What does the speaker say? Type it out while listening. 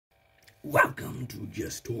Welcome to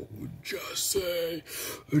Just Talk with Jesse.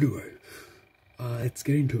 Anyway, let's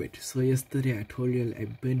get into it. So yesterday I told you I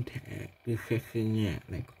burnt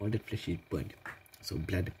like all the flesh is burnt. So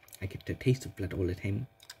blood, I get the taste of blood all the time.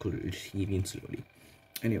 Could eat in slowly.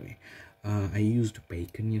 Anyway, I used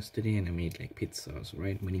bacon yesterday and I made like pizzas,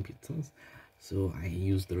 right? Many pizzas. So I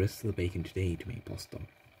used the rest of the bacon today to make pasta.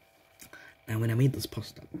 And when I made this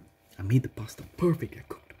pasta, I made the pasta perfect. I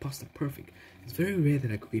cooked the pasta perfect. It's very rare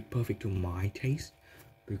that I cook it perfect to my taste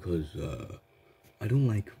because I don't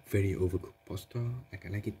like very overcooked pasta. Like I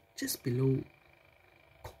like it just below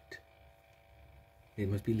cooked. It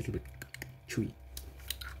must be a little bit chewy.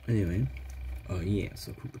 Anyway, yeah,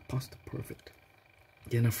 so I cooked the pasta perfect.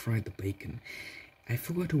 Then I fried the bacon. I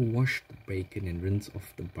forgot to wash the bacon and rinse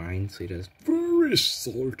off the brine, so it is very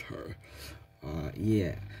salty.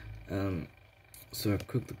 Yeah. So I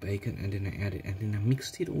cooked the bacon and then I added, and then I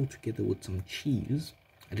mixed it all together with some cheese.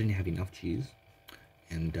 I didn't have enough cheese.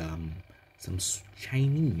 And some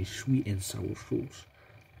Chinese sweet and sour sauce.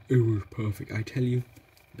 It was perfect. I tell you,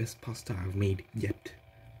 best pasta I've made yet.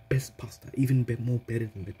 Best pasta, even more better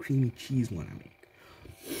than the creamy cheese one I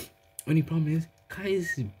make. Only problem is,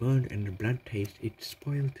 because it's burnt and the blood taste, it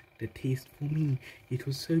spoiled the taste for me. It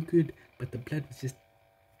was so good, but the blood was just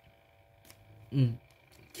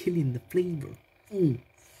killing the flavor. It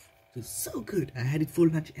was so good. I had it for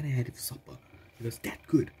lunch and I had it for supper. It was that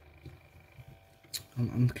good.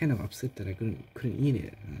 I'm kind of upset that I couldn't eat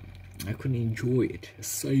it. I couldn't enjoy it,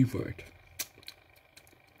 savor it.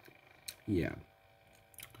 Yeah.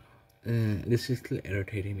 This is still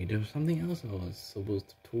irritating me. There was something else I was supposed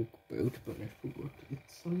to talk about, but I forgot.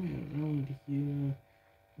 It's somewhere around here.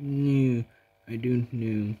 No, I don't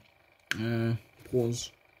know.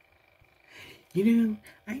 Pause. You know,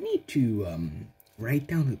 I need to write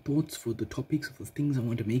down the thoughts for the topics of the things I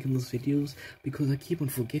want to make in those videos, because I keep on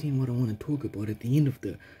forgetting what I want to talk about at the end of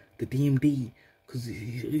the DMD, because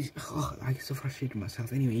I get so frustrated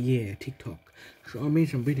myself. Anyway, yeah, TikTok. So I made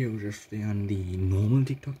some videos yesterday on the normal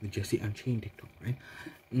TikTok, the Jesse Unchained TikTok, right?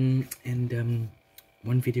 And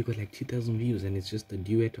one video got like 2,000 views, and it's just a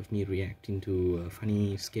duet of me reacting to a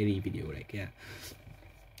funny, scary video, like, yeah.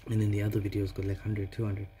 And then the other videos got like 100,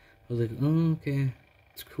 200. I was like, oh, okay,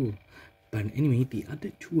 it's cool. But anyway, the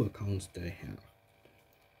other two accounts that I have,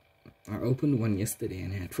 I opened one yesterday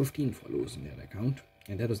and I had 15 followers in that account.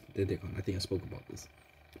 And that was the account. I think I spoke about this.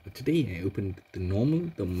 But today I opened the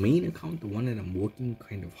main account, the one that I'm working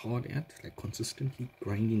kind of hard at, like consistently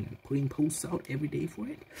grinding and putting posts out every day for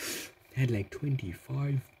it. I had like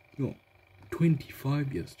 25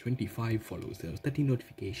 followers. There was 30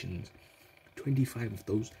 notifications. 25 of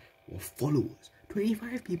those were followers.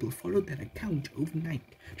 25 people followed that account overnight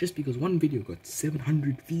just because one video got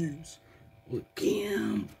 700 views. Well,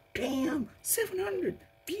 damn, 700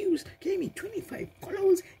 views gave me 25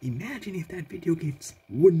 followers. Imagine if that video gets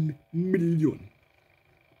 1 million.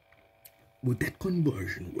 With that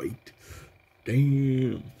conversion rate,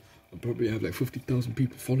 damn, I'll probably have like 50,000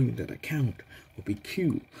 people following that account. Would be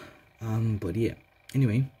cute. But yeah,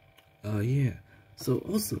 anyway, yeah. So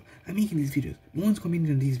also, I'm making these videos. No one's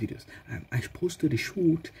commenting on these videos. I posted a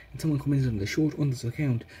short, and someone commented on the short on this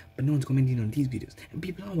account, but no one's commenting on these videos. And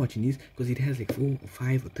people are watching these because it has like 4 or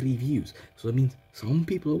 5 or 3 views. So that means some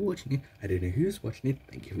people are watching it. I don't know who's watching it.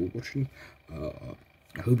 Thank you for watching.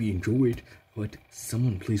 I hope you enjoyed. But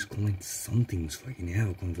someone please comment something so I can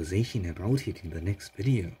have a conversation about it in the next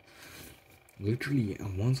video. Literally, I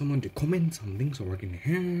want someone to comment something so I can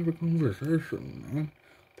have a conversation, man.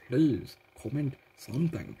 Please comment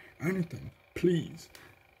something, anything, please.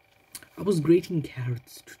 I was grating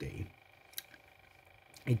carrots today.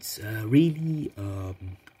 It's really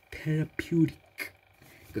therapeutic.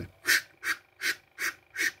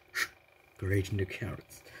 Grating the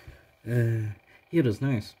carrots. Yeah, it was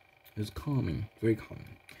nice. It was calming, very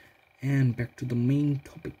calming. And back to the main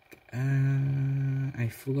topic. I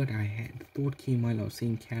forgot the thought came while I was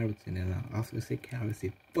saying carrots, and then after I said carrots,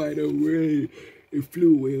 it by the way, it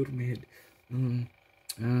flew away over my head.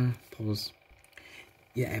 Pause.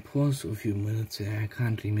 Yeah, I paused for a few minutes and I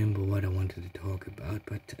can't remember what I wanted to talk about,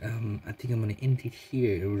 but I think I'm gonna end it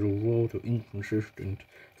here. It was a rather inconsistent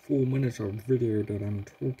 4 minutes of video that I'm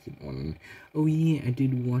talking on. Oh yeah, I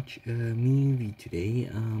did watch a movie today,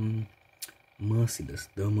 Merciless,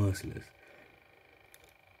 The Merciless.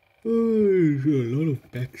 Oh, there's a lot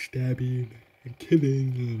of backstabbing and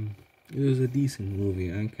killing. It was a decent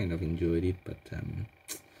movie. I kind of enjoyed it, but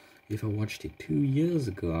if I watched it 2 years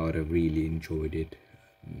ago, I would have really enjoyed it.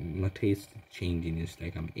 My taste is changing. It's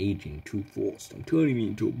like I'm aging too fast. I'm turning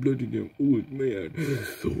into a bloody damn old man.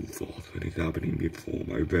 So fast when it's happening before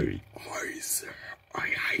my very eyes. I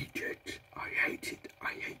hate it.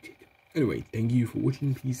 Anyway, thank you for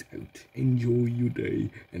watching. Peace out. Enjoy your day.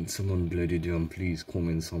 And someone bloody dumb, please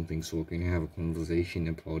comment something so I can have a conversation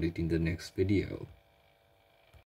about it in the next video.